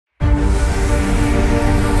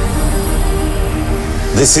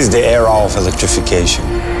This is the era of electrification.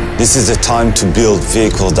 This is the time to build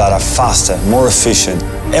vehicles that are faster, more efficient,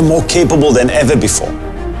 and more capable than ever before.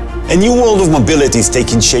 A new world of mobility is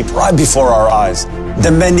taking shape right before our eyes,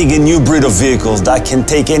 demanding a new breed of vehicles that can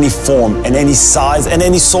take any form and any size and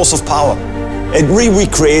any source of power. At REE, we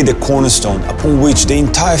create a cornerstone upon which the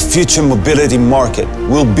entire future mobility market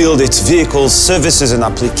will build its vehicles, services, and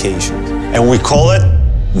applications. And we call it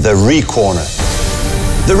the REEcorner.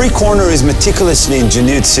 The REEcorner is a meticulously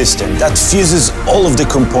engineered system that fuses all of the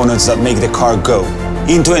components that make the car go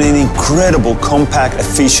into an incredible, compact,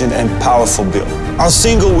 efficient, and powerful build. Our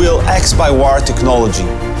single-wheel X-by-wire technology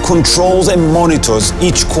controls and monitors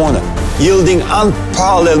each corner, yielding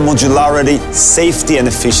unparalleled modularity, safety, and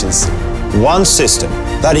efficiency. One system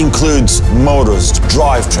that includes motors,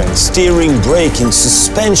 drivetrain, steering, braking,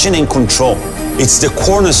 suspension, and control. It's the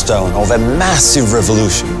cornerstone of a massive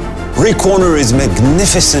revolution. REEcorner is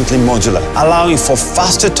magnificently modular, allowing for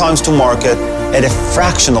faster times to market at a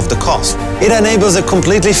fraction of the cost. It enables a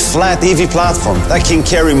completely flat EV platform that can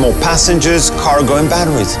carry more passengers, cargo, and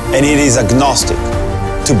batteries. And it is agnostic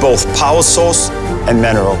to both power source and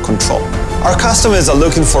manual control. Our customers are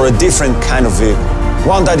looking for a different kind of vehicle,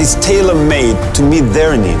 one that is tailor-made to meet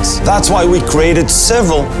their needs. That's why we created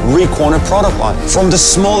several REEcorner product lines, from the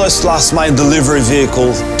smallest last-mile delivery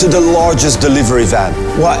vehicles to the largest delivery van.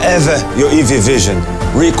 Whatever your EV vision,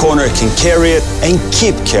 REEcorner can carry it and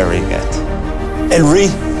keep carrying it. At REE,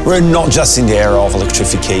 we're not just in the era of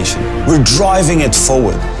electrification. We're driving it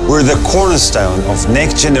forward. We're the cornerstone of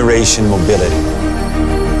next-generation mobility.